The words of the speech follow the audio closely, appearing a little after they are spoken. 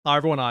Hi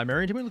everyone, I'm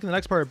Airier. Today we're looking at the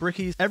next part of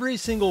Bricky's Every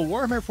Single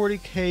Warhammer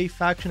 40k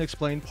Faction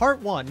Explained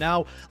Part 1.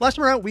 Now, last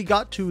time around, we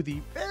got to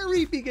the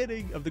very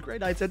beginning of the Grey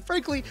Knights, and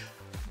frankly,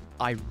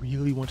 I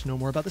really want to know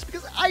more about this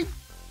because I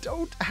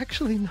don't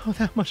actually know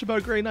that much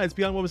about Grey Knights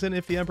beyond what was in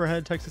If the Emperor Had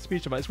a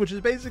Text-to-Speech Device, which is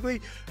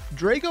basically,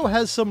 Draco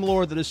has some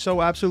lore that is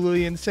so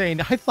absolutely insane.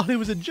 I thought it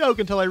was a joke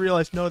until I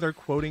realized, no, they're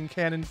quoting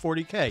canon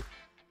 40k.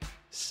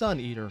 Sun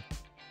Eater.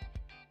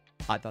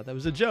 I thought that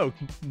was a joke.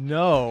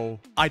 No,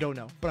 I don't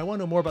know. But I want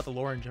to know more about the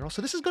lore in general.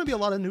 So this is going to be a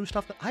lot of new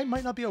stuff that I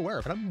might not be aware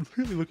of. And I'm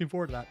really looking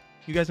forward to that.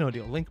 You guys know the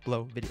deal. Link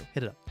below video.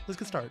 Hit it up. Let's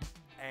get started.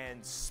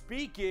 And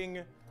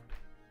speaking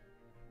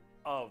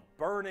of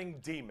burning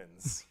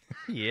demons.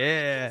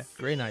 Yeah.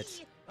 Grey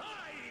Knights.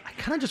 I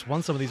kind of just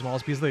want some of these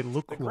models because they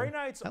look cool. The Grey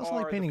Knights I also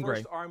are like painting the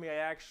first gray. army I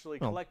actually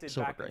collected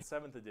back in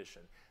 7th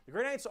edition. The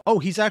Grey Knights. Oh,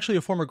 he's actually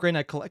a former Grey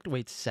Knight collector.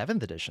 Wait,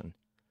 7th edition?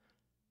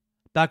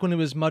 Back when it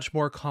was much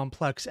more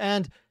complex.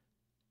 And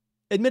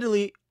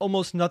admittedly,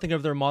 almost nothing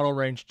of their model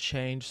range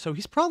changed, so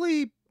he's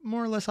probably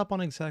more or less up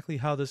on exactly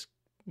how this,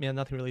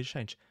 nothing really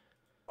changed.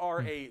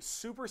 Are a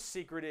super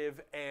secretive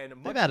and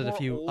much added more a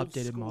few old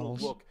updated school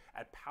models. look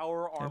at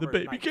power armor the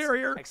baby knights,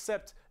 carrier.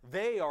 except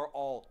they are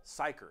all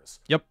psychers.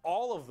 Yep.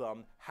 All of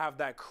them have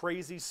that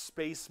crazy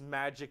space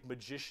magic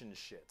magician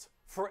shit.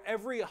 For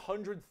every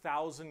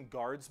 100,000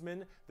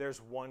 guardsmen, there's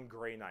one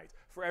Grey Knight.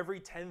 For every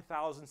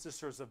 10,000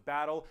 Sisters of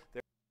Battle,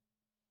 there's...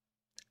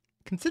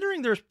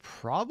 Considering there's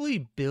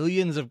probably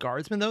billions of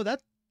guardsmen, though,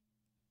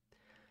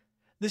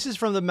 this is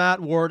from the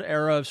Matt Ward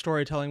era of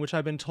storytelling, which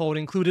I've been told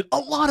included a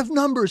lot of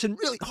numbers and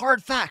really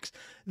hard facts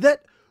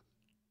that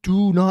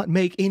do not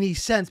make any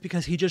sense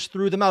because he just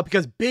threw them out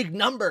because big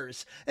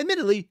numbers.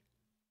 Admittedly,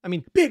 I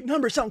mean, big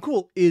numbers sound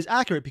cool is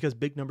accurate because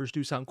big numbers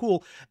do sound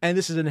cool, and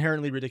this is an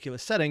inherently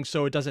ridiculous setting,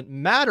 so it doesn't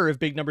matter if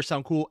big numbers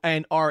sound cool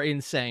and are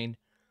insane.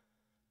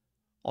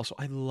 Also,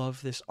 I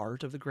love this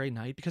art of the Grey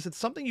Knight because it's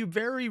something you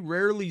very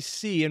rarely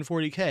see in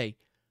 40k.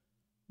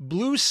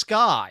 Blue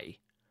sky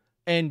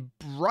and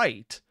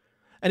bright.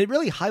 And it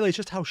really highlights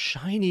just how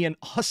shiny and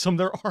awesome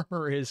their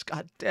armor is.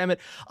 God damn it.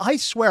 I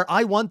swear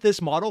I want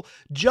this model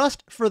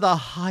just for the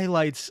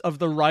highlights of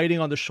the writing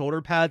on the shoulder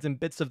pads and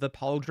bits of the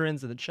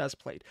pauldrons and the chest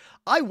plate.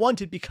 I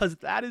want it because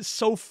that is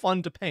so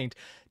fun to paint.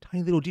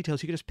 Tiny little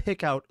details you can just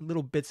pick out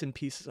little bits and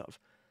pieces of.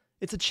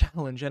 It's a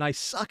challenge and I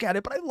suck at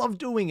it, but I love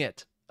doing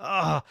it.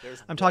 Ugh,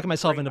 I'm talking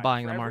myself into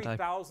buying them, aren't I?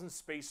 For every 1,000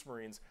 Space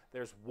Marines,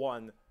 there's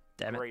one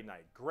Grey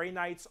Knight. Grey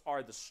Knights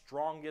are the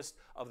strongest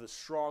of the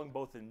strong,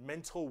 both in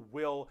mental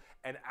will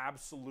and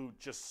absolute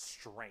just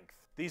strength.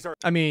 These are...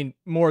 I mean,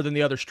 more than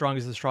the other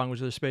strongest of the strong, which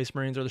are the Space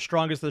Marines, or the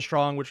strongest of the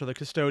strong, which are the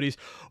Custodies,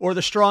 or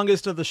the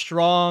strongest of the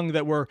strong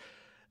that were,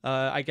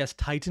 I guess,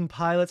 Titan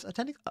pilots.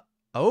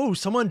 Oh,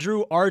 someone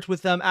drew art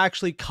with them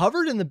actually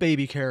covered in the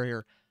baby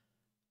carrier.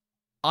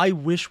 I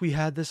wish we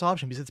had this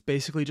option because it's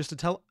basically just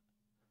a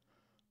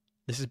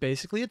This is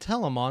basically a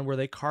Telemon where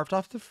they carved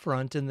off the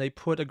front and they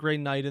put a Grey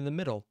Knight in the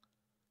middle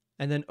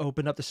and then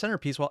opened up the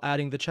centerpiece while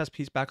adding the chest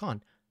piece back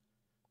on.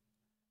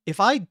 If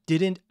I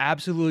didn't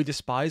absolutely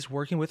despise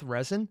working with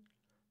resin,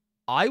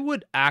 I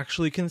would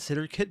actually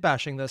consider kit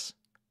bashing this.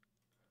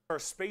 There are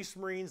Space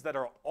Marines that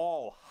are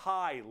all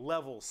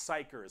high-level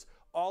psychers,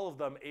 all of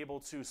them able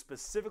to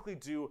specifically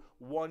do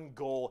one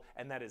goal,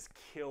 and that is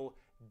kill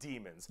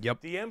demons.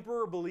 Yep. The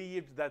Emperor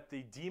believed that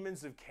the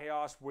demons of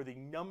chaos were the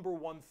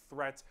 #1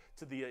 threat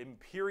to the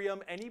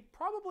Imperium, and he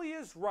probably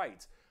is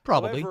right.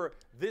 Probably. However,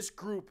 this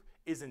group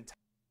is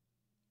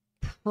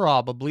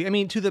Probably. I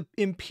mean, to the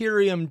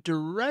Imperium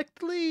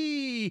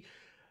directly,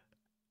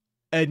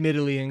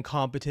 admittedly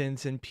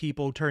incompetence and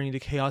people turning to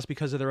chaos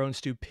because of their own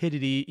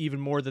stupidity, even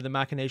more than the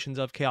machinations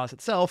of chaos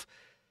itself,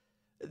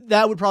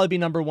 that would probably be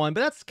 #1,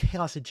 but that's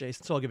chaos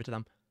adjacent, so I'll give it to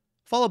them.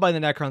 Followed by the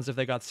Necrons if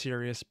they got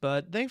serious,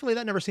 but thankfully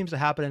that never seems to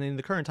happen, and in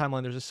the current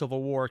timeline there's a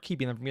civil war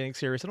keeping them from getting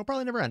serious. It'll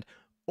probably never end.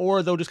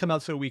 Or they'll just come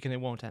out so weak and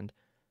it won't end.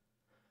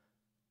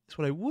 That's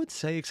what I would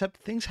say, except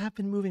things have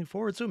been moving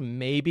forward, so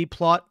maybe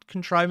plot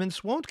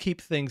contrivance won't keep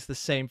things the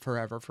same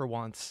forever for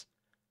once.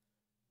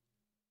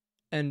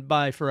 And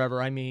by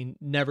forever, I mean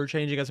never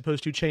changing as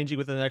opposed to changing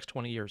within the next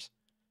 20 years.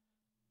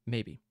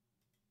 Maybe.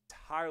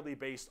 entirely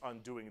based on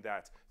doing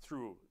that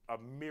through a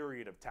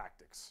myriad of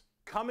tactics.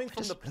 Coming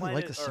from the really planet,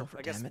 like the silver, or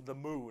I guess the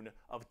moon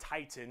of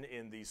Titan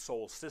in the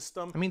Sol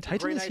system, I mean, Titan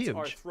is Grey Knights huge.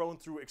 are thrown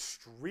through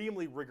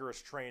extremely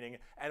rigorous training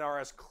and are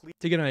as clear.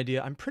 To get an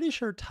idea, I'm pretty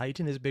sure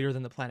Titan is bigger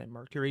than the planet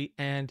Mercury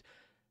and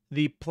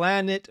the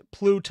planet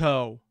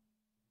Pluto.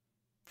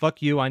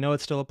 Fuck you, I know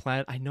it's still a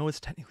planet. I know it's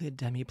technically a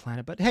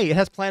demi-planet, but hey, it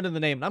has planet in the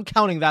name, and I'm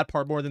counting that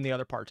part more than the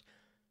other part.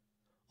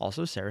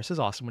 Also, Ceres is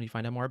awesome when you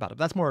find out more about it.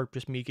 That's more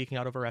just me geeking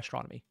out over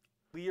astronomy.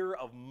 Clear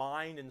of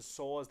mind and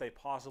soul as they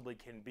possibly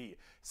can be.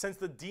 Since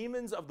the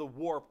demons of the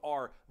warp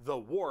are the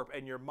warp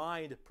and your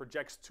mind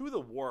projects to the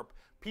warp,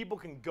 people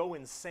can go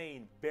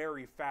insane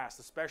very fast,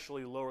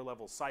 especially lower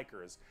level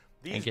psychers.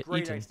 These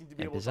Grey Knights need to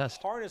be able to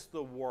harness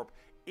the warp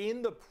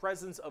in the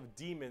presence of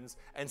demons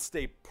and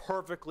stay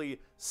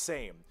perfectly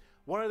sane.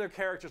 One of their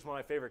characters, one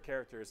of my favorite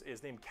characters,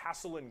 is named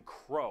Castellan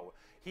Crow.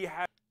 He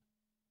has...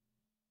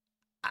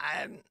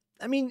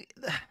 I mean,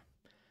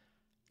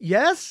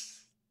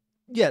 yes.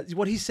 Yeah,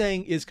 what he's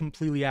saying is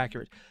completely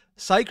accurate.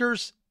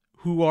 Psychers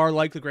who are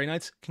like the Grey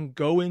Knights can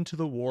go into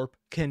the warp,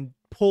 can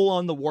pull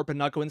on the warp and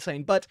not go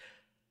insane. But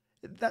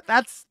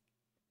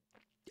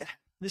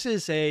this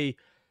is a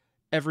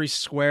every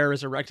square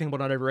is a rectangle,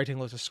 but not every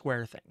rectangle is a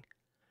square thing.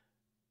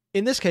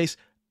 In this case,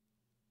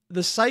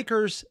 the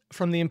Psychers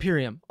from the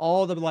Imperium,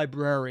 all the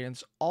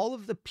librarians, all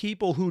of the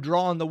people who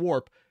draw on the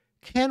warp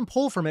can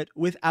pull from it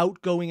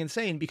without going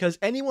insane, because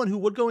anyone who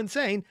would go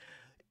insane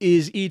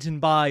is eaten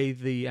by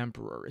the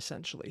Emperor,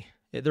 essentially.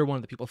 They're one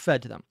of the people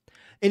fed to them.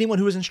 Anyone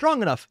who isn't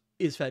strong enough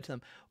is fed to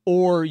them,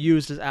 or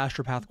used as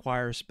astropath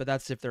choirs, but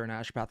that's if they're an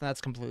astropath, and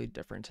that's completely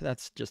different.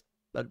 That's just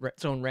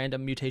its own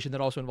random mutation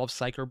that also involves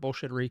Psyker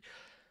bullshittery.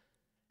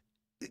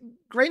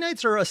 Grey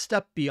Knights are a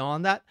step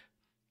beyond that,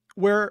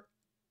 where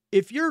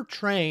if you're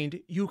trained,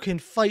 you can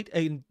fight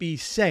and be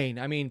sane.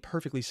 I mean,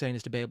 perfectly sane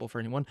is debatable for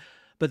anyone,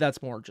 but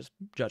that's more just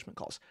judgment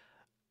calls.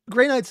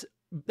 Grey Knights,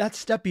 that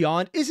step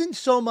beyond, isn't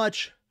so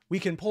much we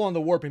can pull on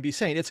the warp and be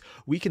sane. It's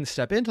we can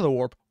step into the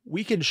warp,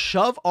 we can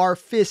shove our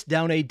fist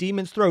down a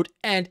demon's throat,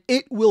 and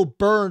it will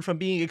burn from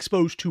being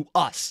exposed to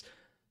us.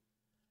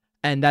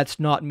 And that's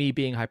not me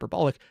being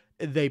hyperbolic.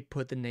 They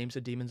put the names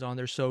of demons on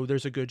there, so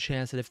there's a good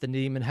chance that if the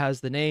demon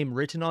has the name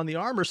written on the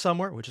armor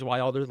somewhere, which is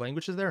why all their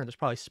language is there, and there's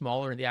probably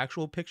smaller in the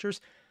actual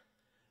pictures.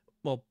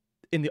 Well,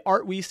 in the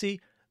art we see,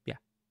 yeah.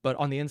 But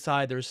on the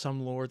inside, there's some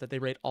lore that they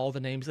rate all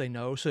the names they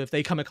know, so if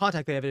they come in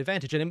contact, they have an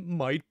advantage, and it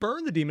might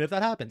burn the demon if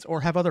that happens,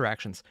 or have other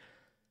actions.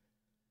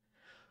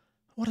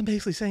 What I'm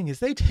basically saying is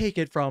they take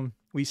it from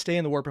we stay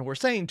in the warp and we're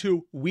sane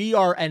to we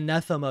are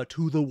anathema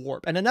to the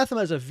warp. And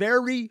anathema is a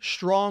very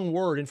strong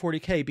word in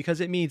 40k because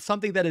it means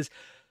something that is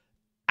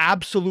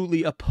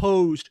absolutely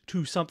opposed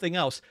to something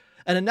else.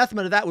 An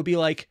anathema to that would be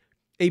like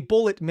a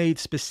bullet made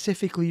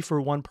specifically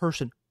for one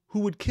person who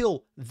would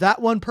kill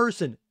that one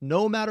person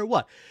no matter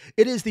what.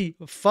 It is the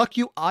fuck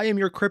you, I am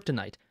your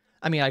kryptonite.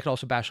 I mean, I could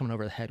also bash someone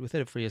over the head with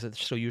it if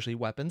it's still usually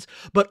weapons,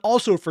 but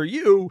also for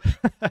you,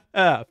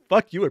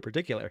 fuck you in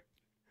particular.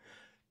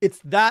 It's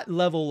that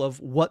level of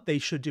what they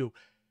should do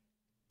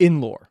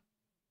in lore.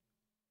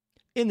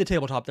 In the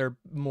tabletop, they're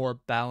more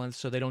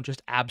balanced, so they don't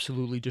just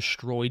absolutely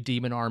destroy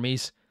demon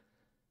armies.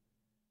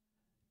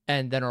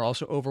 And then are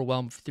also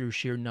overwhelmed through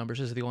sheer numbers.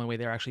 This is the only way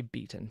they're actually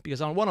beaten.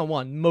 Because on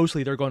one-on-one,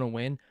 mostly they're going to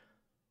win.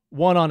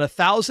 1 on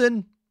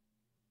 1,000,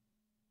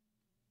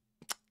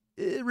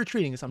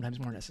 retreating is sometimes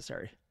more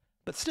necessary.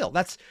 But still,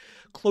 that's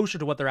closer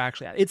to what they're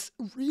actually at. It's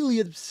really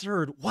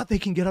absurd what they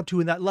can get up to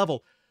in that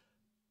level.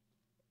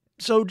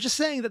 So just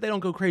saying that they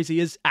don't go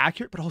crazy is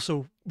accurate, but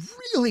also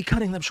really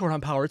cutting them short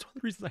on power. It's one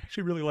of the reasons I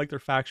actually really like their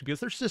faction, because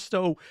they're just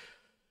so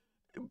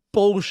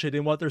bullshit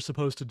in what they're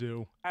supposed to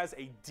do. Has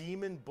a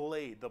demon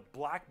blade, the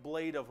black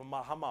blade of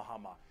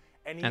Mahamahama,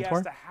 and he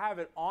has to have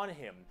it on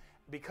him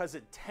because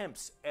it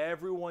tempts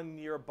everyone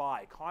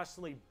nearby,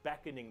 constantly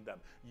beckoning them.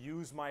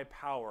 Use my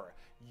power,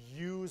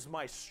 use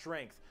my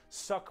strength,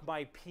 suck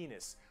my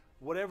penis,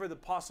 whatever the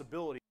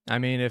possibility. I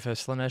mean, if a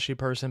Slaneshi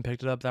person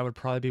picked it up, that would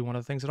probably be one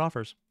of the things it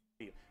offers.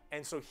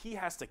 And so he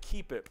has to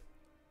keep it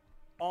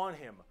on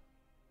him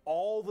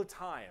all the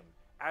time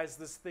as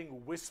this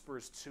thing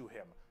whispers to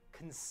him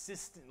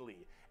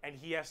consistently, and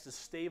he has to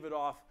stave it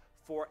off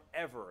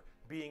forever,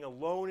 being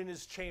alone in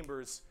his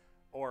chambers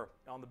or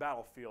on the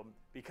battlefield,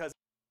 because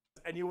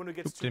anyone who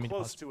gets too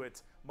close to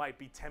it might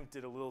be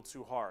tempted a little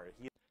too hard.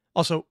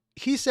 Also,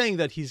 he's saying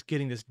that he's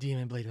getting this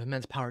demon blade of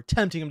immense power,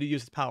 tempting him to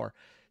use his power.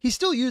 He's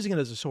still using it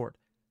as a sword.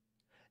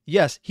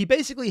 Yes, he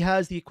basically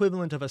has the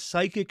equivalent of a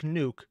psychic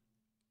nuke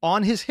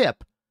on his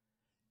hip,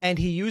 and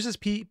he uses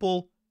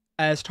people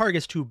as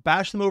targets to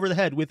bash them over the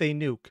head with a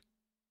nuke.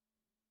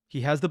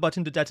 He has the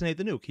button to detonate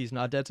the nuke. He's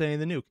not detonating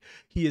the nuke.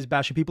 He is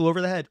bashing people over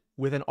the head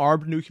with an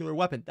armed nuclear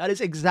weapon. That is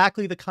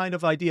exactly the kind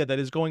of idea that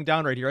is going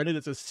down right here, and it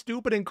is as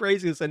stupid and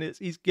crazy as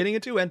he's getting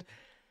into, and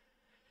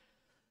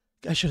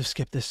I should have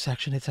skipped this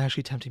section. It's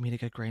actually tempting me to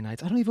get Grey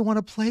Knights. I don't even want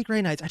to play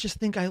Grey Knights. I just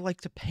think I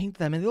like to paint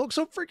them, and they look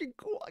so freaking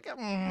cool.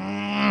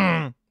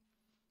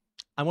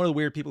 I'm one of the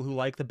weird people who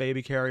like the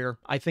baby carrier.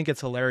 I think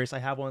it's hilarious. I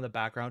have one in the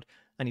background.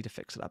 I need to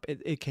fix it up.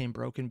 It came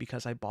broken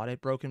because I bought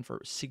it broken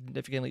for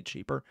significantly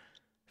cheaper.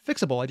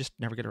 Fixable. I just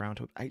never get around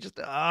to it.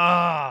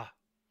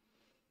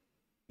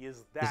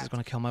 This is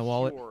going to kill my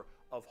wallet.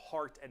 Of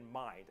heart and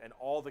mind, and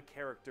all the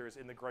characters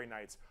in the Grey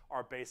Knights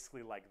are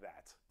basically like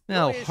that.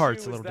 No,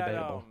 heart's a little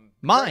debatable.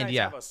 Mind,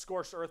 yeah. Have a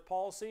scorched earth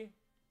policy,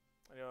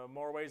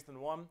 more ways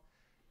than one.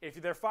 If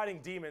they're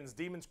fighting demons,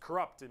 demons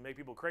corrupt and make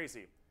people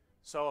crazy.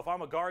 So if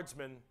I'm a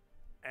guardsman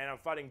and I'm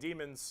fighting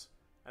demons,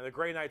 and the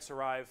Grey Knights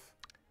arrive,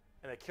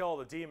 and they kill all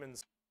the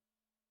demons.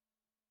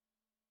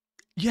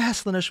 Yeah,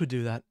 Slanesh would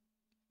do that.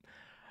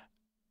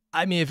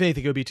 I mean, if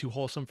anything, it would be too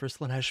wholesome for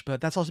Slanesh, but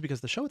that's also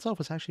because the show itself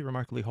was actually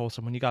remarkably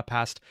wholesome when you got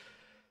past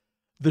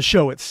the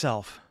show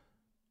itself.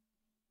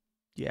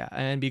 Yeah,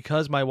 and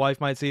because my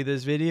wife might see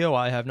this video,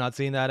 I have not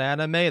seen that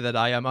anime that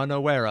I am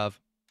unaware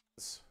of.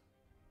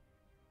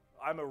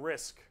 I'm a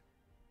risk.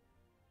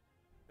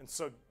 And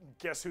so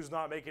guess who's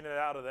not making it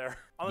out of there?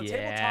 On the Yeah.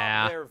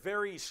 tabletop, they're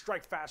very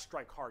strike fast,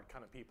 strike hard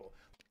kind of people.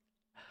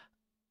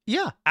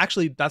 Yeah,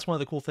 actually, that's one of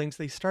the cool things.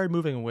 They started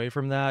moving away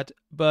from that,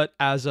 but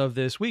as of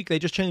this week, they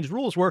just changed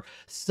rules where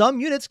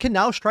some units can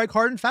now strike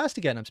hard and fast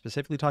again. I'm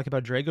specifically talking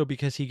about Drago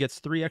because he gets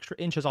 3 extra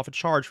inches off a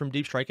charge from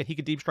deep strike, and he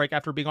can deep strike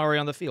after being already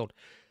on the field.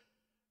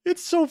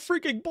 It's so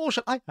freaking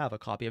bullshit. I have a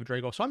copy of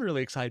Drago, so I'm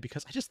really excited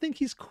because I just think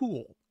he's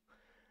cool.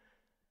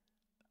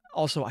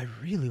 Also, I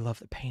really love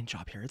the paint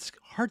job here. It's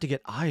hard to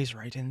get eyes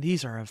right, and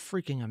these are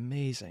freaking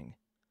amazing.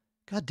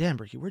 God damn,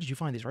 Bricky, where did you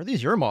find these? Are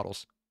these your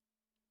models?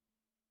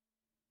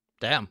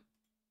 Damn.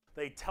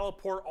 They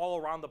teleport all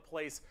around the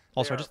place.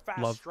 Also, I They're just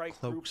fast love strike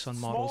cloaks groups, on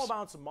small models.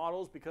 amounts of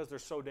models because they're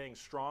so dang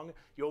strong.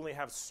 You only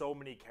have so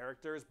many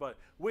characters, but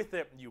with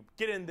it, you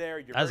get in there.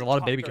 You're That's very a lot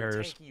of tough, baby very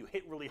carriers. tanky, you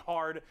hit really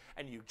hard,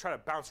 and you try to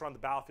bounce around the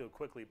battlefield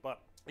quickly, but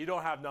you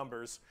don't have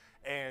numbers,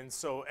 and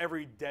so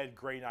every dead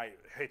Grey Knight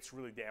hits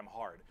really damn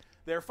hard.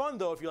 They're fun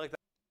though if you like that.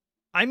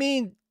 I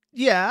mean,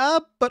 yeah,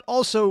 but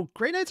also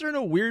Grey Knights are in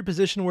a weird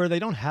position where they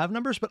don't have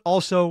numbers, but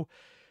also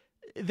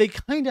they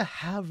kind of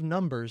have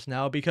numbers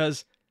now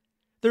because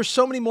there's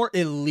so many more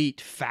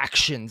elite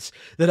factions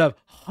that have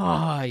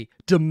high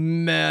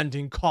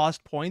demanding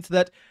cost points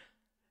that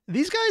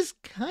these guys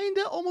kind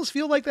of almost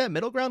feel like that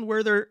middle ground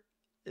where they're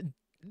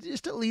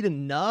just elite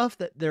enough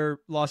that their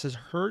losses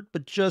hurt,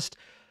 but just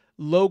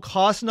low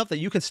cost enough that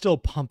you can still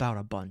pump out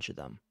a bunch of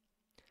them.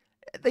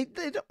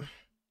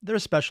 They're a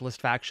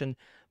specialist faction,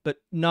 but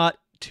not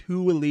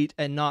too elite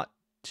and not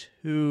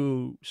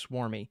too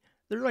swarmy.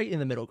 They're right in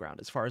the middle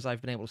ground as far as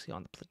I've been able to see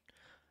on the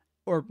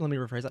or let me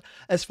rephrase that.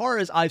 As far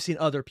as I've seen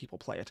other people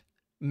play it,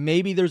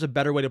 maybe there's a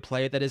better way to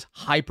play it that is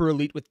hyper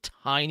elite with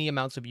tiny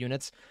amounts of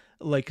units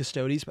like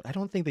Custodes, but I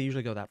don't think they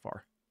usually go that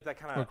far. That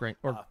kind of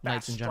or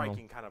knights in general.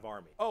 striking kind of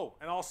army. Oh,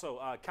 and also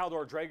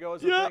Caldor Drago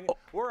is a thing.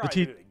 Where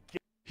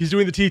He's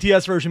doing the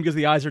TTS version because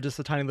the eyes are just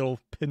a tiny little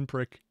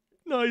pinprick.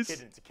 Nice.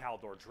 get into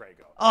Caldor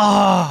Drago.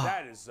 Ah,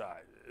 That is,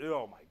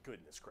 oh my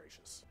goodness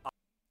gracious.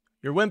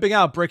 you're wimping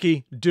out,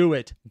 Bricky. Do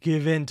it.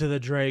 Give in to the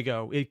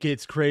Drago. It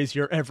gets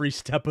crazier every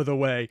step of the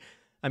way.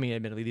 I mean,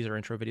 admittedly, these are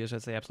intro videos.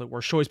 That's the absolute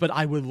worst choice, but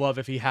I would love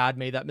if he had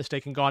made that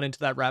mistake and gone into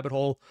that rabbit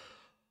hole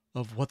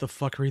of what the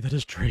fuckery that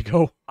is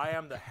Drago. I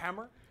am the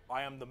hammer.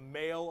 I am the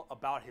mail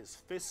about his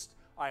fist.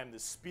 I am the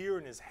spear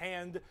in his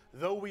hand.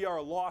 Though we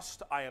are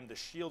lost, I am the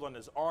shield on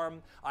his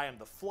arm. I am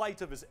the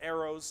flight of his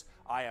arrows.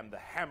 I am the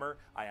hammer.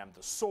 I am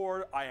the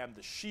sword. I am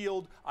the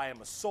shield. I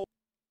am a soul.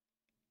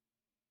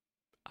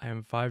 I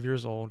am 5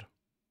 years old,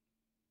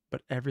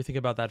 but everything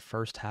about that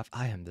first half,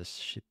 I am the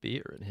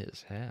spear in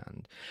his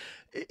hand.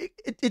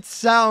 It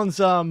sounds,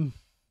 well,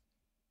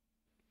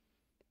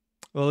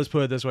 let's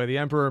put it this way. The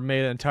Emperor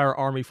made an entire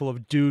army full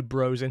of dude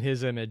bros in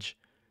his image.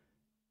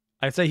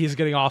 I'd say he's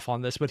getting off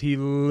on this, but he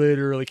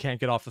literally can't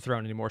get off the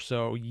throne anymore,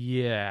 so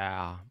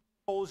yeah.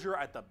 Soldier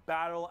at the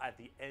battle at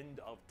the end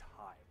of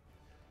time.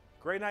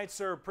 Grey Knights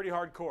are pretty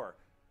hardcore.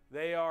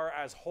 They are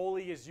as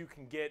holy as you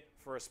can get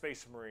for a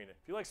Space Marine.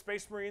 If you like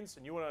Space Marines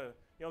and you want to, you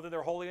don't think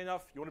they're holy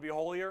enough, you want to be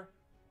holier,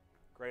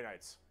 Grey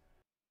Knights.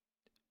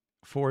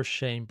 For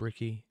shame,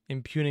 Bricky,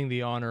 impugning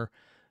the honor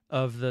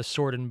of the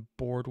Sword and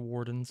Board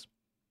Wardens.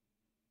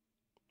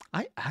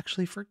 I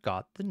actually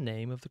forgot the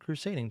name of the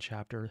Crusading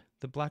chapter,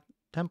 the Black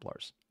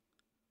Templars.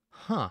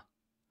 Huh.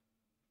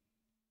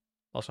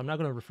 Also, I'm not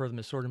going to refer them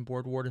as Sword and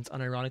Board Wardens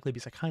unironically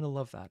because I kind of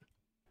love that.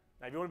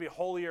 Now, if you want to be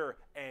holier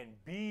and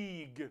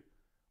big,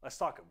 let's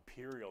talk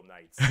Imperial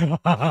Knights.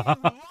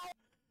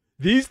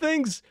 These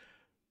things,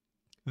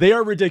 they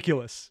are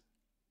ridiculous.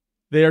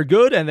 They are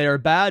good and they are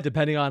bad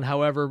depending on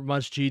however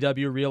much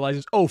GW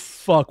realizes, oh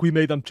fuck, we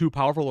made them too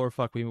powerful, or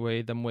fuck, we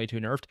made them way too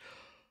nerfed.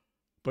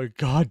 But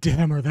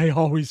goddamn, are they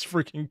always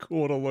freaking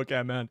cool to look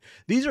at, man.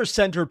 These are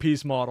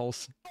centerpiece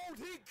models.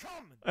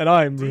 And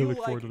I'm really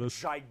looking forward to this.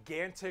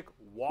 Gigantic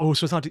walk. Oh,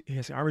 so it's not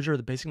the Armiger,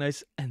 the Basic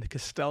Knights, and the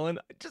Castellan.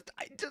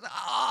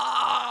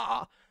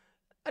 I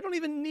don't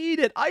even need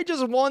it. I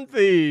just want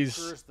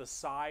these. The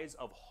size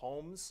of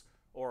homes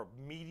or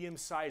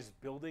medium-sized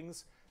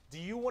buildings. Do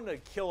you want to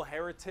kill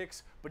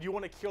heretics, but you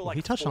want to kill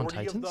like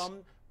 40 of them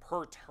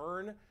per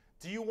turn?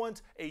 Do you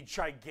want a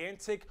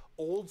gigantic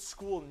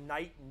old-school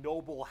knight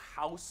noble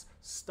house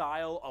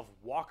style of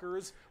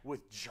walkers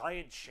with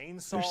giant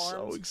chainsaw arms? They're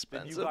so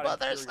expensive, but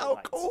they're so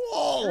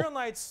cool. Imperial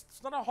Knights,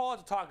 it's not a whole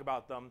lot to talk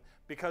about them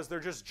because they're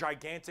just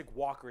gigantic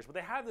walkers, but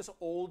they have this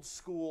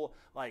old-school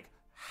like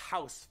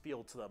house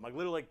feel to them, like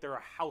literally like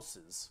they're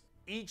houses.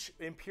 Each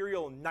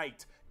Imperial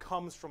Knight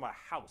comes from a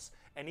house,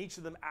 and each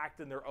of them act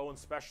in their own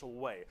special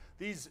way.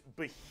 These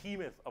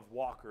behemoth of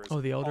walkers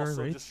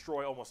also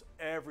destroy almost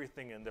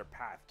everything in their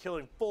path,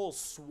 killing full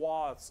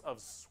swaths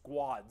of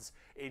squads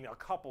in a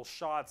couple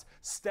shots,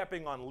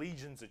 stepping on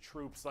legions of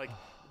troops. Like,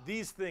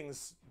 these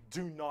things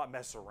do not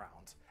mess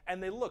around,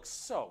 and they look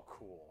so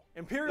cool.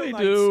 Imperial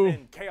Knights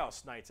and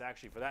Chaos Knights,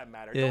 actually, for that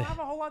matter, don't have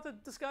a whole lot to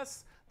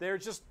discuss. They're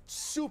just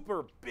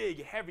super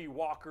big, heavy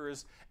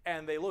walkers,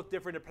 and they look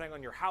different depending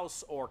on your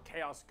house or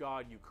chaos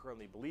god you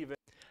currently believe in.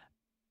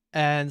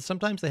 And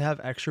sometimes they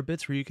have extra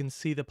bits where you can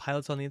see the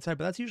pilots on the inside,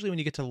 but that's usually when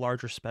you get to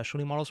larger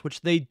specialty models,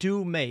 which they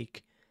do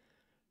make.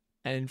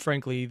 And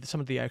frankly, some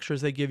of the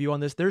extras they give you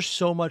on this, there's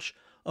so much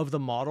of the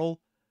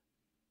model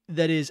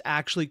that is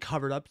actually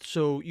covered up.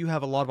 So you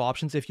have a lot of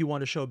options if you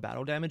want to show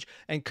battle damage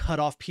and cut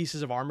off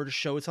pieces of armor to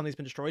show something's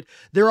been destroyed.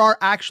 There are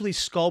actually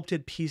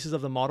sculpted pieces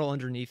of the model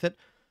underneath it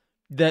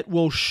that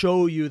will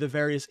show you the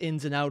various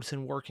ins and outs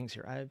and workings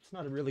here. It's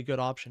not a really good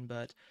option,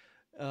 but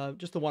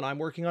just the one I'm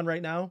working on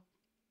right now.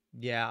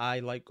 Yeah, I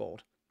like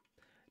gold.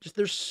 Just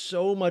there's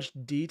so much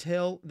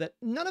detail that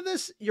none of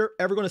this you're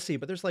ever going to see,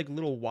 but there's like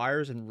little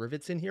wires and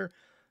rivets in here.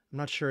 I'm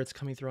not sure it's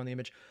coming through on the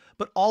image,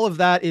 but all of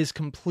that is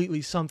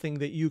completely something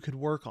that you could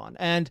work on.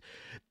 And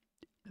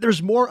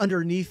there's more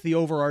underneath the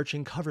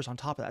overarching covers on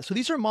top of that. So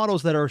these are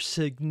models that are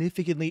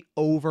significantly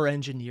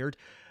over-engineered.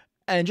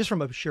 And just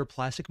from a sheer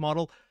plastic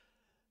model,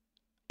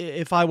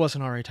 if I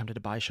wasn't already tempted to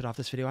buy shit off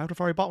this video, I would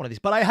have already bought one of these.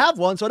 But I have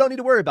one, so I don't need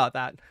to worry about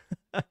that.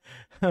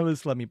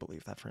 Just let me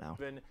believe that for now.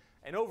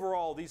 And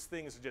overall, these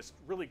things are just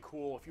really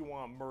cool if you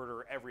want to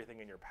murder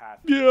everything in your path.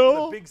 Yeah.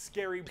 The big,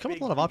 scary, come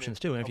with a lot of options,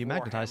 too. And if you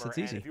magnetize, it's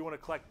easy. If you want to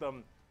collect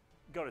them,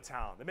 go to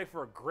town. They make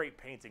for a great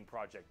painting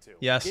project, too.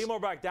 Yes. Get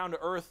more back down to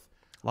earth.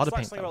 A lot of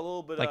paint, about a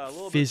little bit, like a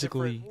little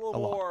physically bit different, a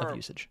lot of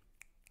usage.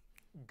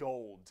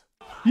 Gold.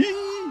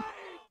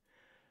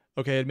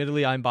 Okay,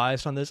 admittedly, I'm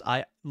biased on this.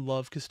 I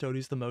love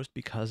Custodes the most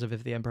because of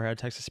If the Emperor Had a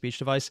Text-to-Speech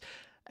device.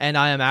 And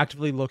I am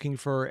actively looking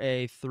for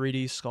a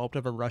 3D sculpt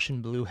of a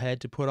Russian blue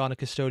head to put on a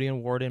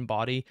Custodian Warden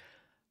body,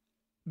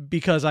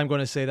 because I'm going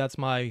to say that's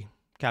my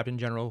Captain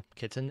General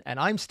Kitten, and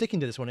I'm sticking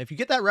to this one. If you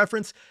get that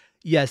reference,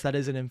 yes, that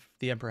is an If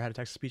the Emperor Had a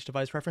Text-to-Speech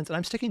device reference, and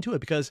I'm sticking to it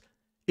because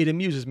it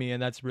amuses me,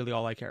 and that's really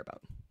all I care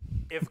about.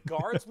 If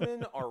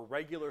guardsmen are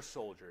regular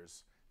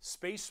soldiers,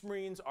 Space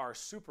Marines are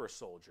super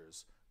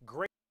soldiers.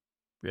 Great.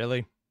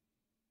 Really?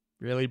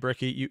 Really,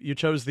 Bricky? You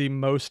chose the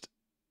most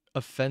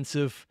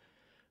offensive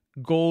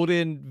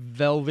golden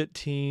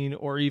velveteen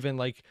or even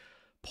like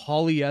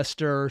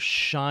polyester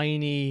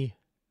shiny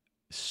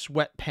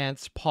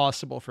sweatpants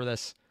possible for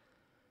this.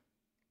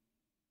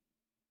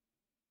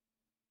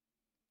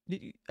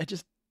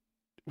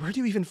 Where do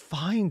you even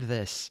find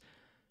this?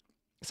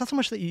 It's not so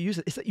much that you use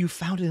it, it's that you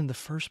found it in the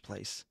first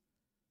place.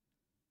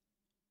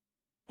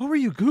 What were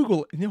you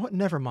Google? You know what?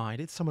 Never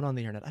mind. It's someone on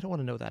the internet. I don't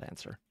want to know that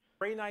answer.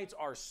 Grey Knights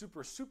are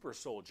super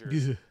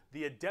soldiers.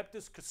 The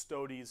Adeptus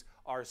Custodes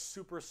are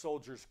super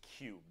soldiers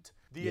cubed.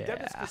 The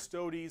Adeptus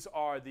Custodes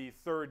are the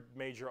third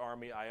major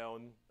army I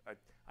own.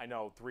 I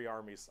know, 3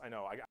 armies. I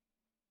know.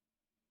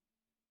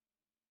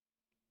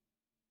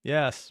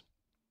 Yes.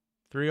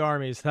 3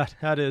 armies.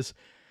 That is.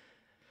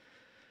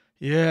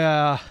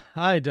 Yeah,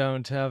 I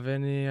don't have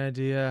any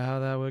idea how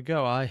that would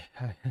go.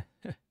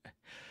 Yeah,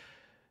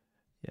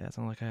 it's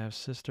not like I have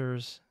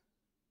sisters.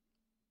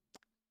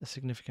 A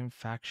significant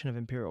faction of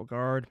Imperial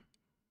Guard.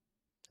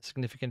 A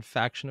significant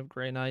faction of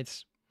Grey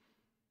Knights.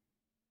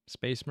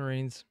 Space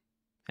Marines.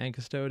 And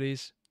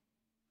Custodes.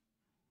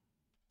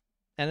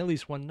 And at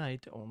least 1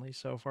 knight only.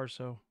 So far,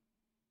 so.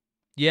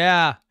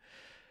 Yeah.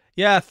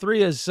 Yeah,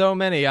 3 is so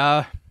many.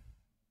 I'm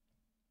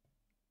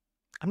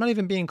not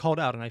even being called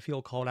out, and I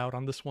feel called out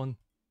on this one.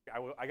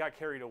 I got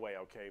carried away,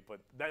 okay?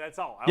 But that's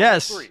all.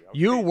 Yes, 3, okay?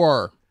 you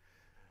were.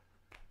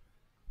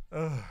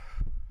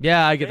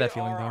 Yeah, I get that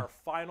feeling, though. They are though. our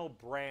final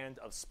brand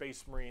of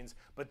Space Marines,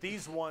 but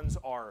these ones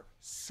are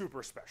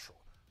super special,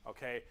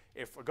 okay?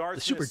 If a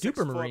guardsman super is 6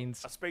 duper foot,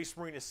 Marines. A Space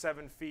Marine is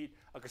 7 feet,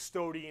 a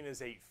Custodian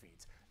is 8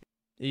 feet.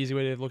 Easy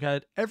way to look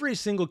at it. Every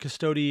single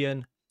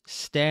Custodian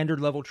standard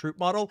level troop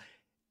model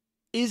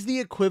is the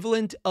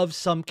equivalent of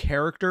some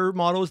character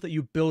models that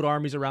you build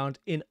armies around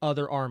in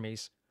other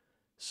armies.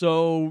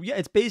 So, yeah,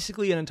 it's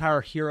basically an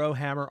entire hero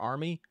hammer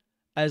army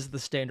as the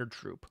standard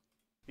troop.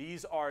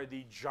 These are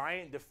the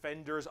giant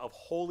defenders of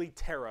Holy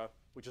Terra,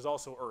 which is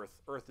also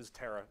Earth. Earth is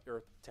Terra.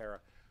 Earth, Terra.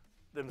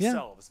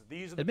 Themselves. Yeah.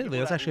 These are the admittedly, people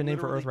that's that actually a name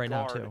for Earth right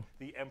now, guard too.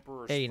 The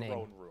Emperor's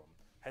throne room.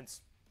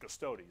 Hence,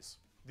 Custodes.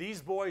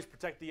 These boys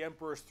protect the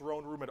Emperor's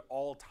throne room at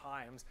all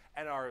times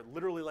and are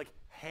literally like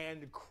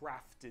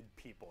handcrafted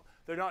people.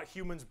 They're not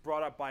humans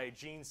brought up by a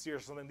gene seer or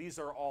something. These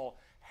are all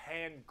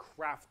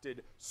handcrafted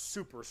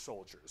super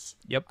soldiers.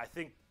 Yep. I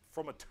think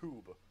from a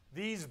tube.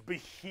 These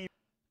behemoths.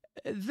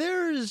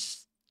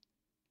 There's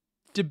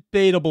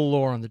debatable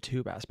lore on the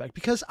tube aspect,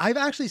 because I've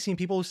actually seen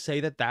people say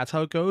that that's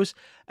how it goes,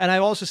 and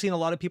I've also seen a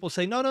lot of people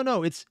say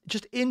no, it's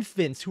just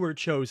infants who are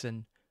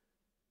chosen,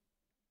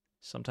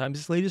 sometimes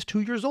as late as 2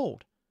 years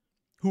old,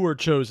 who are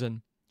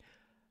chosen.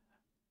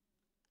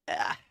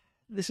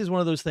 This is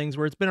one of those things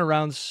where it's been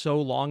around so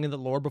long in the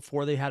lore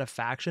before they had a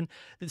faction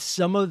that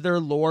some of their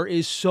lore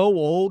is so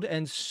old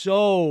and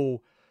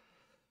so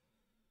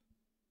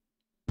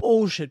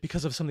bullshit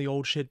because of some of the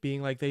old shit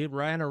being like they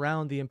ran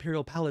around the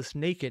Imperial Palace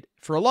naked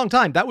for a long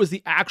time. That was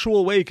the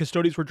actual way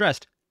Custodes were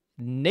dressed.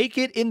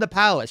 Naked in the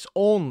palace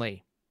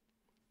only.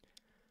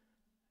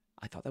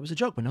 I thought that was a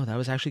joke, but no, that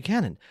was actually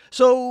canon.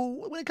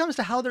 So when it comes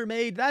to how they're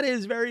made, that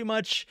is very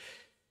much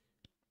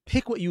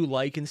pick what you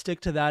like and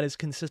stick to that as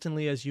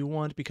consistently as you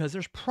want, because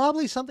there's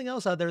probably something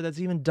else out there that's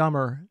even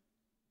dumber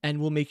and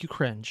will make you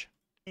cringe.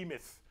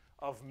 Behemoth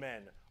of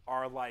men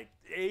are like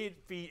 8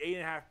 feet,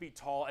 8.5 feet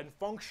tall, and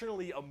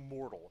functionally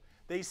immortal.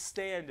 They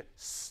stand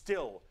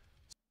still.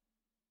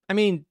 I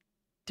mean,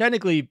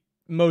 technically,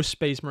 most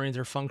Space Marines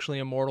are functionally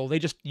immortal. They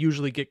just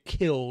usually get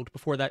killed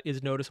before that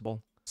is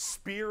noticeable.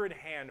 Spear in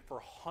hand for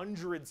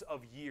hundreds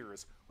of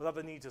years without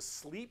the need to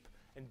sleep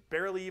and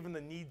barely even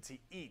the need to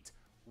eat,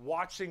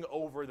 watching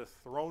over the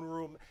throne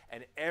room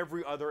and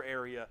every other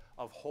area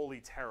of Holy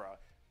Terra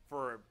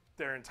for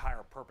their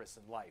entire purpose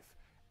in life.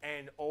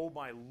 And oh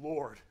my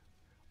lord,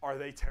 are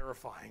they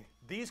terrifying.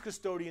 These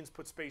custodians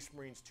put Space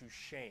Marines to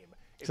shame.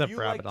 Except if you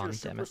for like Abaddon, your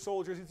damn super it.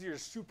 soldiers, it's your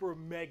super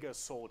mega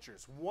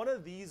soldiers. One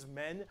of these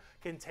men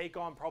can take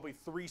on probably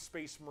 3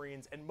 Space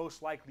Marines and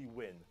most likely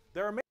win.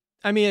 They're amazing.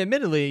 I mean,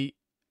 admittedly,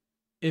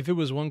 if it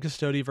was 1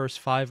 custody versus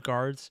 5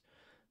 guards,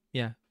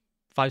 yeah,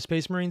 5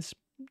 Space Marines,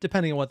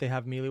 depending on what they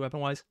have melee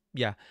weapon-wise,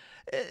 yeah,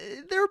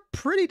 they're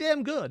pretty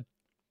damn good.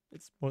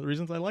 It's one of the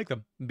reasons I like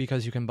them,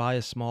 because you can buy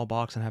a small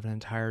box and have an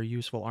entire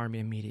useful army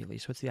immediately,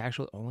 so it's the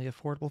actual only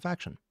affordable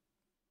faction.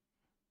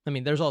 I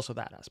mean, there's also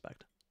that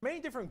aspect. Many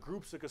different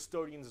groups of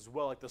custodians as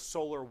well, like the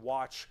Solar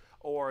Watch,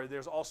 or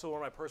there's also one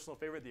of my personal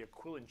favorite, the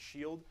Aquilin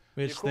Shield.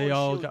 Which The they Aquilin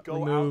all Shield got go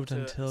out removed to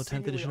until 10th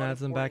seemingly edition adds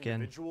them back unimportant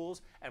in.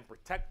 individuals and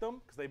protect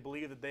them because they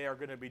believe that they are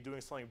going to be doing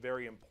something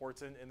very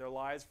important in their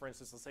lives. For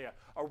instance, let's say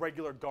a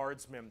regular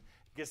guardsman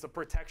gets the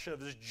protection of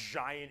this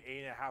giant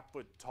 8.5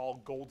 foot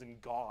tall golden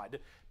god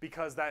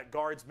because that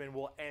guardsman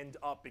will end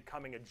up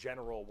becoming a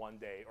general one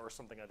day or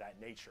something of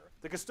that nature.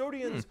 The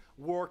custodians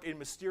work in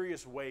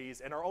mysterious ways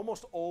and are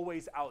almost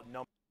always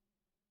outnumbered.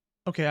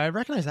 Okay, I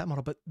recognize that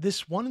model, but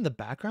this one in the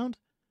background,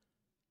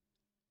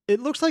 it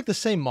looks like the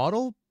same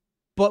model,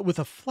 but with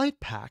a flight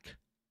pack.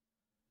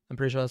 I'm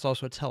pretty sure that's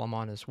also a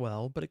Telemon as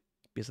well, but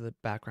because of the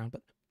background,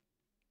 but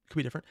it could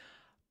be different.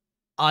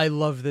 I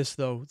love this,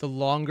 though. The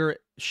longer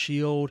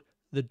shield,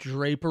 the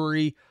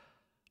drapery.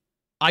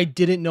 I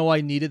didn't know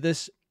I needed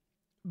this,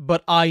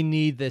 but I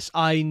need this.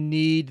 I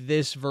need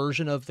this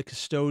version of the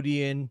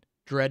Custodian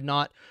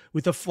Dreadnought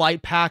with a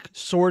flight pack,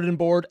 sword and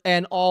board,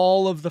 and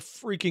all of the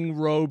freaking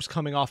robes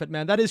coming off it,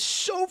 man. That is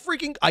so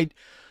freaking...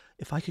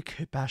 If I could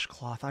kit bash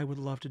cloth, I would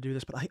love to do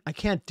this, but I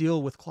can't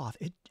deal with cloth.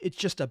 It's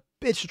just a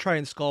bitch to try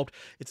and sculpt.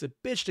 It's a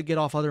bitch to get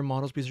off other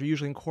models because they're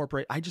usually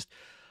incorporate.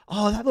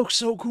 Oh, that looks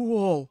so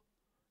cool.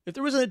 If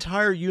there was an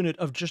entire unit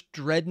of just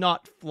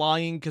Dreadnought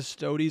flying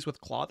Custodies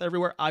with cloth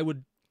everywhere, I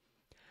would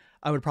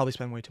probably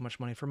spend way too much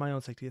money. For my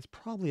own safety, it's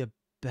probably a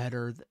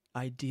better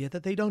idea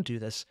that they don't do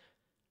this.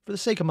 For the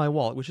sake of my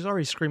wallet, which is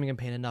already screaming in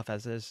pain enough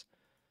as is.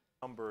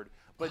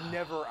 But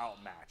never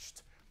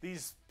outmatched.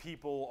 These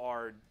people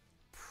are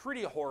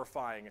pretty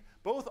horrifying,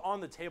 both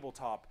on the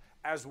tabletop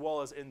as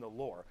well as in the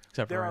lore.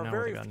 Except for there right are now,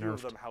 very they got few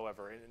of nerfed. them,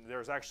 however, and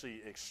there's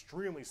actually an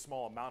extremely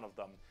small amount of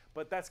them.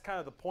 But that's kind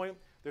of the point.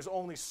 There's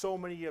only so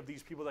many of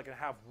these people that can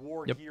have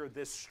war gear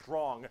this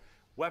strong,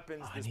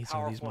 weapons this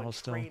powerful, and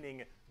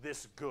training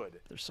this good.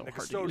 They're so and the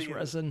hard to use custodians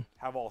resin.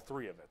 have all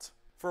 3 of it.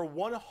 For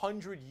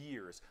 100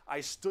 years,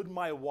 I stood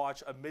my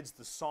watch amidst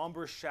the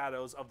somber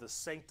shadows of the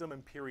Sanctum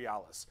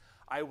Imperialis.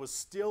 I was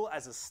still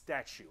as a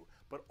statue,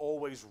 but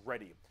always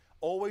ready,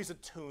 always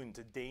attuned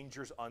to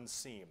dangers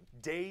unseen.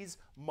 Days,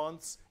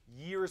 months,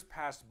 years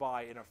passed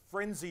by in a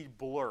frenzied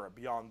blur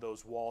beyond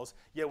those walls,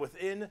 yet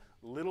within,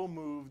 little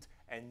moved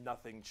and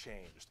nothing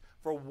changed.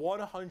 For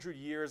 100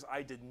 years,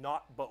 I did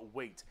not but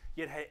wait,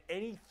 yet had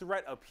any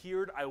threat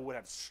appeared, I would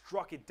have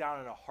struck it down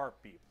in a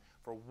heartbeat.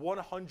 For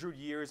 100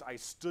 years, I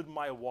stood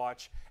my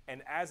watch,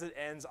 and as it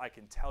ends, I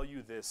can tell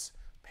you this: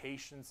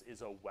 patience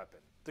is a weapon.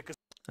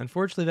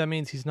 Unfortunately, that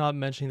means he's not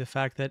mentioning the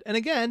fact that, and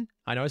again,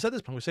 I know I said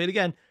this, but I'm going to say it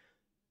again,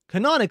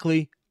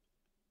 canonically,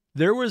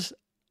 there was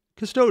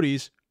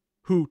Custodies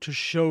who, to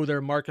show their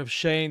mark of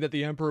shame that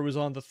the Emperor was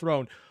on the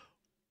throne,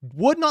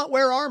 would not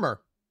wear armor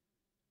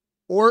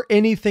or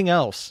anything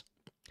else.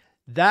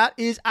 That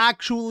is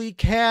actually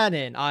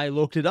canon. I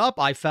looked it up.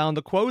 I found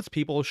the quotes.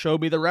 People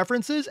showed me the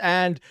references,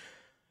 and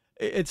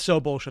it's so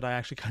bullshit. I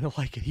actually kind of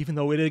like it, even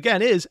though it,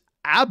 again, is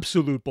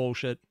absolute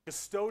bullshit.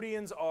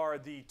 Custodians are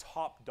the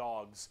top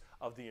dogs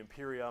of the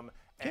Imperium.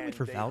 Can't wait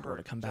for Valdor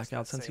to come back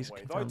out since he's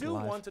confirmed alive. Though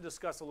I do want to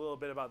discuss a little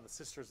bit about the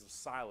Sisters of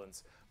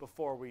Silence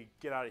before we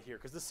get out of here,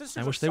 because the Sisters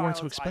I of wish they weren't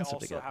so Silence expensive I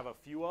to also get. have a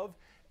few of,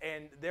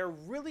 and they're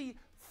really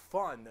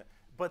fun,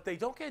 but they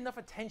don't get enough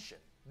attention.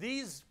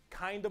 These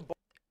kind of...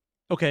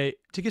 Okay,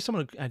 to give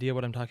someone an idea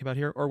what I'm talking about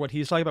here, or what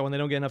he's talking about when they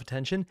don't get enough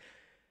attention,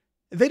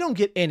 they don't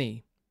get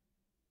any.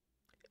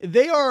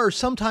 They are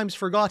sometimes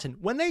forgotten.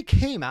 When they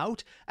came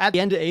out, at the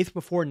end of 8th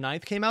before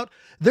 9th came out,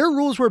 their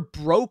rules were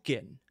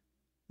broken.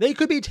 They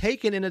could be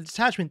taken in a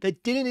detachment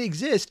that didn't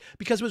exist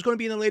because it was going to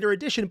be in a later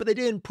edition, but they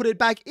didn't put it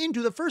back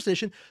into the first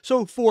edition.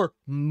 So for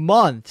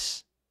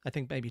months, I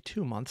think maybe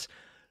 2 months,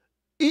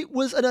 it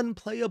was an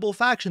unplayable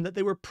faction that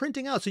they were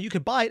printing out so you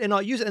could buy it and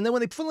not use it. And then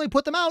when they finally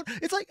put them out,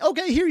 it's like,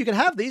 okay, here, you can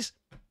have these.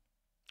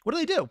 What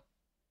do?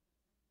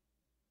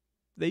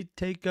 They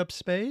take up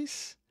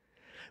space,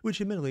 which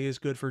admittedly is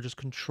good for just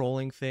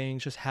controlling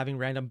things, just having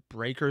random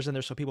breakers in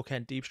there so people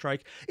can't deep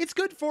strike. It's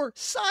good for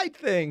side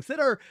things that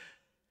are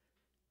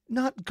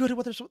not good at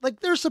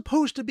what they're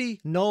supposed to be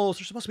gnolls,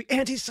 they're supposed to be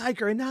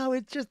anti-psyker, and now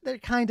it's just they're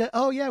kind of,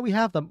 oh yeah, we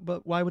have them,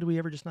 but why would we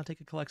ever just not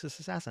take a Calexis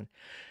assassin?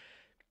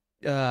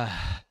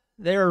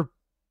 They're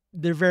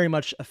very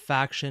much a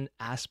faction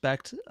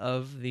aspect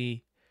of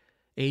the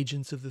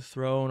Agents of the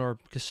Throne or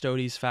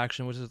Custodes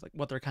faction, which is like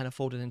what they're kind of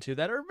folded into,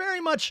 that are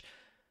very much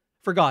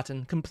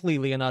forgotten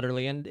completely and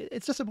utterly, and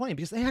it's disappointing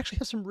because they actually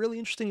have some really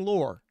interesting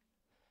lore.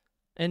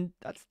 And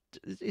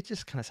it's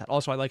just kind of sad.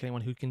 Also, I like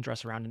anyone who can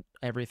dress around in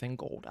everything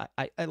gold.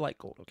 I like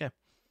gold, okay?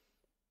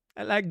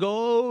 I like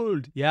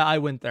gold. Yeah, I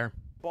went there.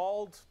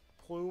 Bald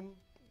plume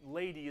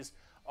ladies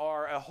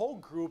are a whole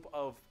group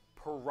of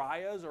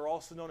pariahs, or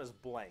also known as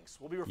blanks.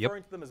 We'll be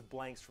referring to them as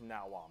blanks from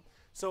now on.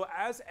 So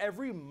as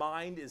every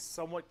mind is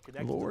somewhat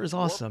connected to the Lore is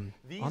warp, awesome.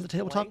 these On the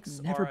tabletop, blanks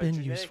never are a been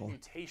genetic useful.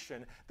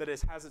 mutation that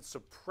has it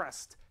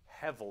suppressed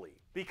heavily.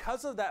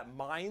 Because of that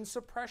mind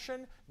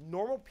suppression,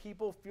 normal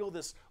people feel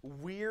this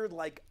weird,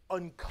 like,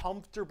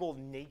 uncomfortable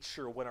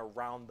nature when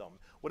around them.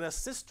 When a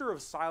Sister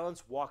of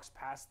Silence walks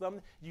past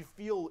them, you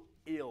feel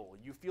ill.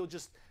 You feel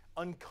just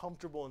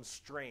uncomfortable and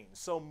strange.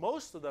 So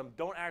most of them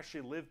don't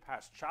actually live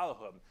past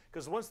childhood,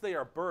 because once they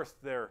are birthed,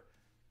 they're,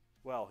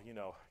 well, you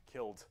know,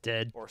 killed.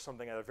 Dead. Or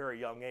something at a very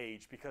young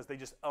age, because they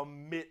just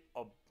emit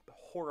a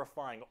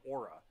horrifying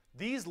aura.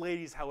 These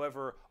ladies,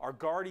 however, are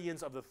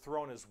guardians of the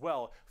throne as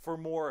well for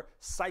more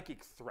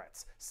psychic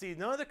threats. See,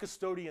 none of the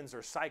custodians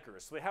are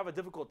psychers, so they have a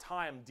difficult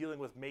time dealing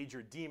with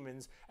major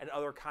demons and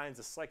other kinds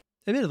of psychic.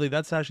 Admittedly,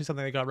 that's actually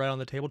something they got right on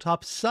the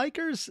tabletop.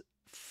 Psychers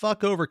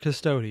fuck over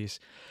Custodes.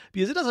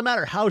 Because it doesn't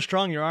matter how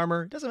strong your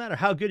armor, it doesn't matter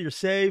how good your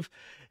save,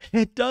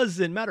 it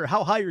doesn't matter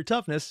how high your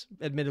toughness.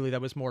 Admittedly, that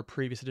was more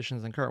previous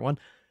editions than current one.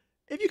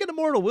 If you get a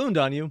mortal wound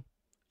on you,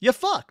 you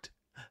fucked.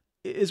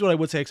 Is what I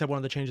would say, except one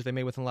of the changes they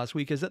made within the last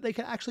week is that they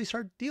can actually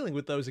start dealing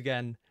with those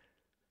again.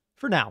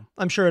 For now.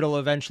 I'm sure it'll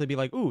eventually be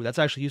like, ooh, that's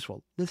actually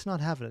useful. Let's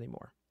not have it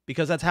anymore.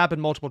 Because that's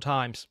happened multiple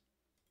times.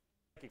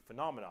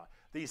 Phenomena.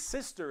 These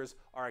sisters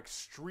are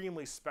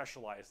extremely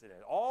specialized in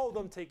it. All of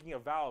them taking a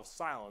vow of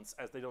silence,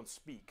 as they don't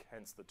speak,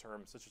 hence the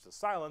term Sisters of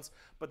Silence,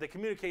 but they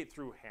communicate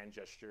through hand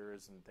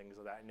gestures and things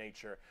of that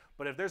nature.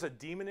 But if there's a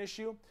demon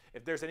issue,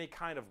 if there's any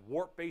kind of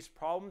warp-based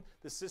problem,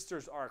 the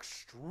sisters are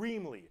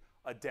extremely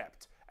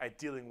adept at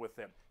dealing with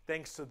them,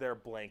 thanks to their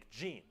blank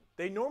gene.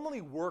 They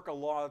normally work a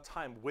lot of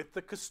time with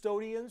the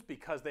custodians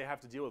because they have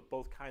to deal with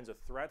both kinds of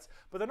threats,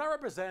 but they're not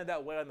represented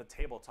that way on the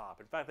tabletop.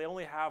 In fact, they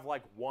only have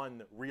like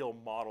one real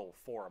model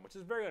for them, which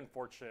is very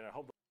unfortunate. I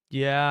hope.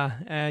 Yeah,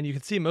 and you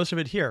can see most of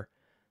it here.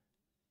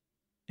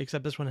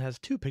 Except this one has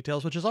 2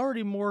 pigtails, which is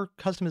already more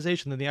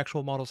customization than the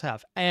actual models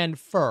have. And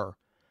fur.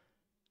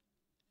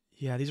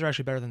 Yeah, these are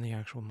actually better than the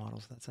actual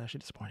models. That's actually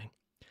disappointing.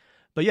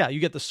 But yeah, you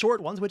get the sword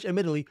ones, which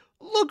admittedly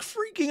look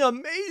freaking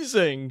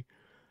amazing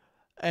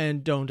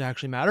and don't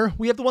actually matter.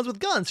 We have the ones with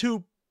guns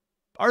who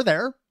are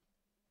there.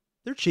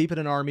 They're cheap in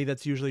an army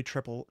that's usually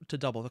triple to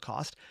double the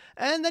cost.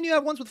 And then you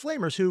have ones with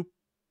flamers who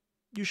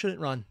you shouldn't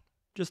run.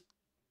 Just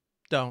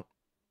don't.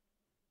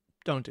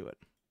 Don't do it.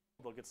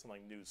 They'll get some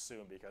like news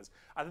soon, because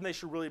I think they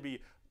should really be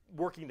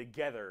working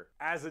together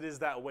as it is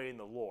that way in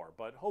the lore,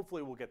 but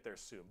hopefully we'll get there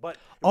soon. But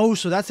oh,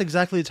 so that's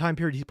exactly the time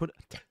period he put.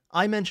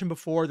 I mentioned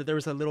before that there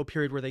was a little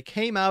period where they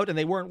came out and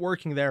they weren't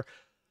working there.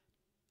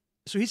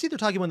 So he's either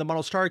talking when the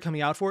model started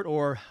coming out for it,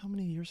 or how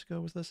many years ago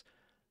was this?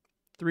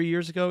 3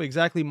 years ago,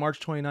 exactly March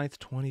 29th,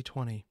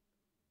 2020.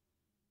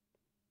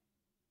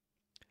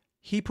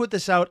 He put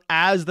this out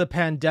as the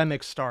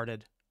pandemic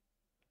started.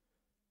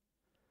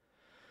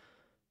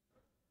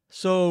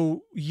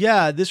 So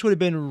yeah, this would have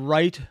been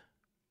right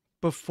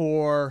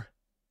before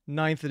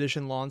 9th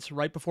edition launch,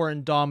 right before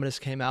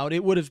Indominus came out.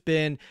 It would have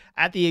been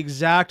at the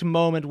exact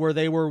moment where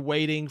they were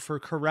waiting for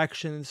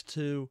corrections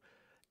to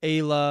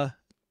Ayla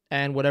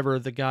and whatever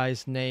the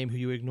guy's name who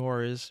you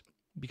ignore is,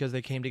 because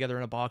they came together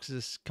in a box as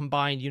this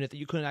combined unit that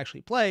you couldn't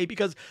actually play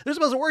because they're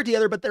supposed to work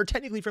together, but they're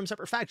technically from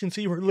separate factions,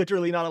 so you were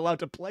literally not allowed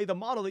to play the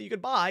model that you could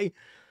buy.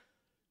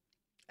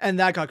 And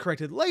that got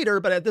corrected later,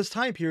 but at this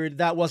time period,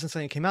 that wasn't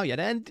something that came out yet.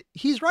 And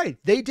he's right.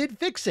 They did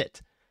fix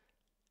it.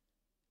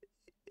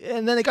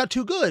 And then it got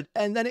too good,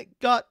 and then it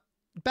got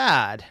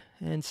bad,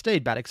 and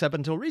stayed bad, except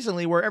until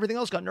recently, where everything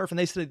else got nerfed and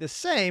they stayed the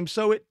same,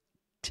 so it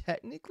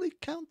technically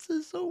counts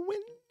as a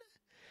win.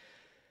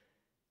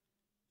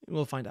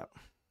 We'll find out.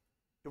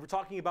 if we're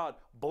talking about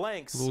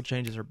blanks, Rule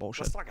changes are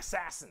bullshit. let's talk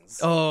assassins.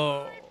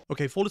 Oh.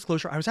 Okay, full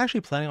disclosure, I was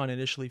actually planning on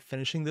initially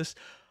finishing this.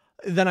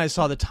 Then I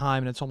saw the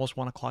time, and it's almost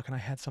 1 o'clock, and I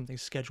had something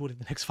scheduled in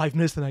the next 5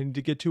 minutes that I need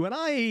to get to, and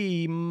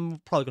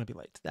I'm probably going to be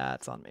late.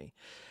 That's on me.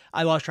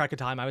 I lost track of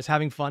time. I was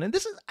having fun, and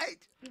this is...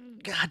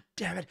 God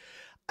damn it.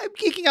 I'm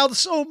geeking out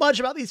so much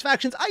about these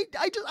factions. I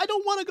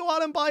don't want to go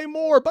out and buy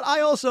more, but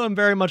I also am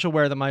very much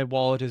aware that my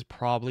wallet is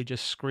probably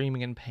just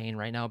screaming in pain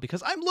right now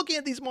because I'm looking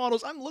at these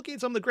models. I'm looking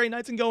at some of the Grey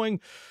Knights and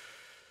going,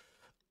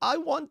 I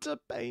want to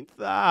paint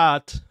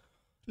that.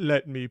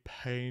 Let me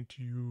paint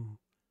you.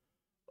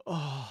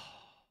 Oh.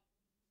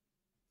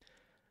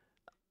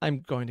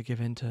 I'm going to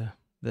give in to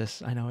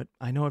this. I know it.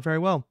 I know it very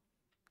well.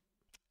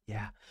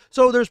 Yeah.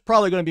 So there's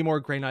probably going to be more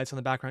Grey Knights in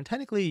the background.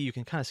 Technically, you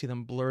can kind of see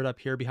them blurred up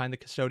here behind the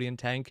Custodian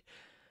tank.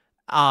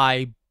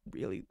 I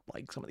really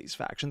like some of these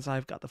factions.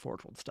 I've got the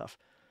Forge World stuff.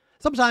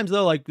 Sometimes,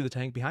 though, like the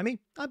tank behind me,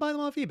 I buy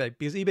them off eBay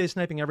because eBay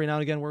sniping every now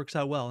and again works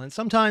out well. And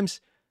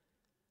sometimes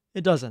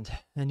it doesn't,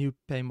 and you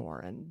pay more,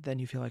 and then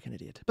you feel like an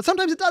idiot. But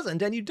sometimes it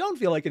doesn't, and you don't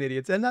feel like an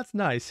idiot, and that's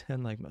nice,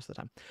 and like most of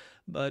the time.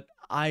 But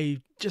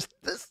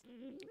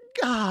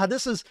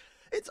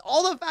it's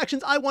all the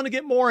factions I want to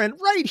get more in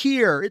right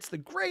here. It's the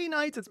Grey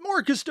Knights, it's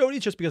more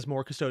Custodians, just because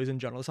more Custodians in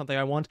general is something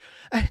I want,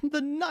 and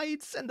the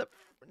Knights, and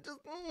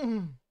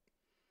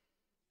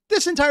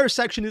This entire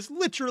section is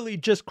literally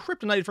just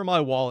kryptonite for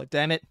my wallet,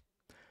 damn it.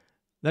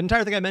 That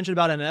entire thing I mentioned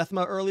about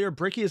anathema earlier,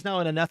 Bricky is now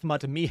an anathema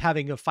to me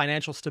having a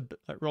financial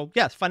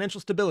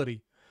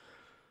stability.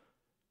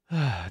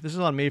 This is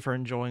on me for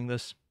enjoying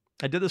this.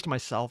 I did this to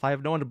myself. I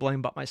have no one to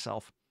blame but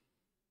myself.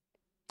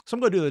 So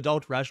I'm going to do the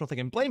adult rational thing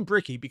and blame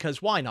Bricky,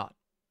 because why not?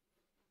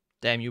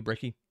 Damn you,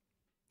 Bricky.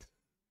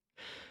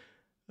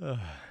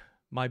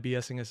 My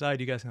BSing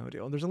aside, you guys know the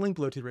deal. There's a link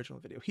below to the original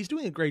video. He's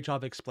doing a great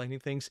job explaining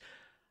things.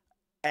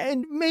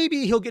 And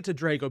maybe he'll get to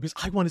Drago, because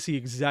I want to see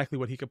exactly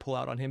what he could pull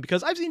out on him,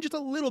 because I've seen just a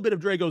little bit of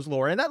Drago's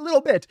lore, and that little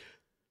bit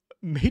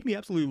made me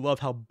absolutely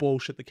love how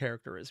bullshit the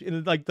character is,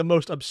 in like the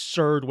most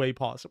absurd way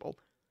possible.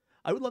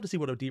 I would love to see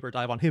what a deeper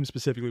dive on him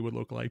specifically would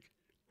look like.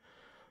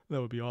 That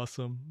would be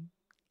awesome.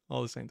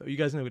 All the same, though, you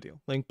guys know the deal.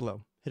 Link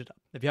below. Hit it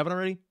up. If you haven't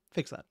already,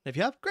 fix that. If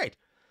you have, great.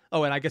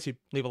 Oh, and I guess you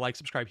leave a like,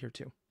 subscribe here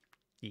too.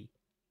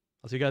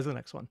 I'll see you guys in the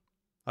next one.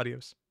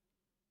 Adios.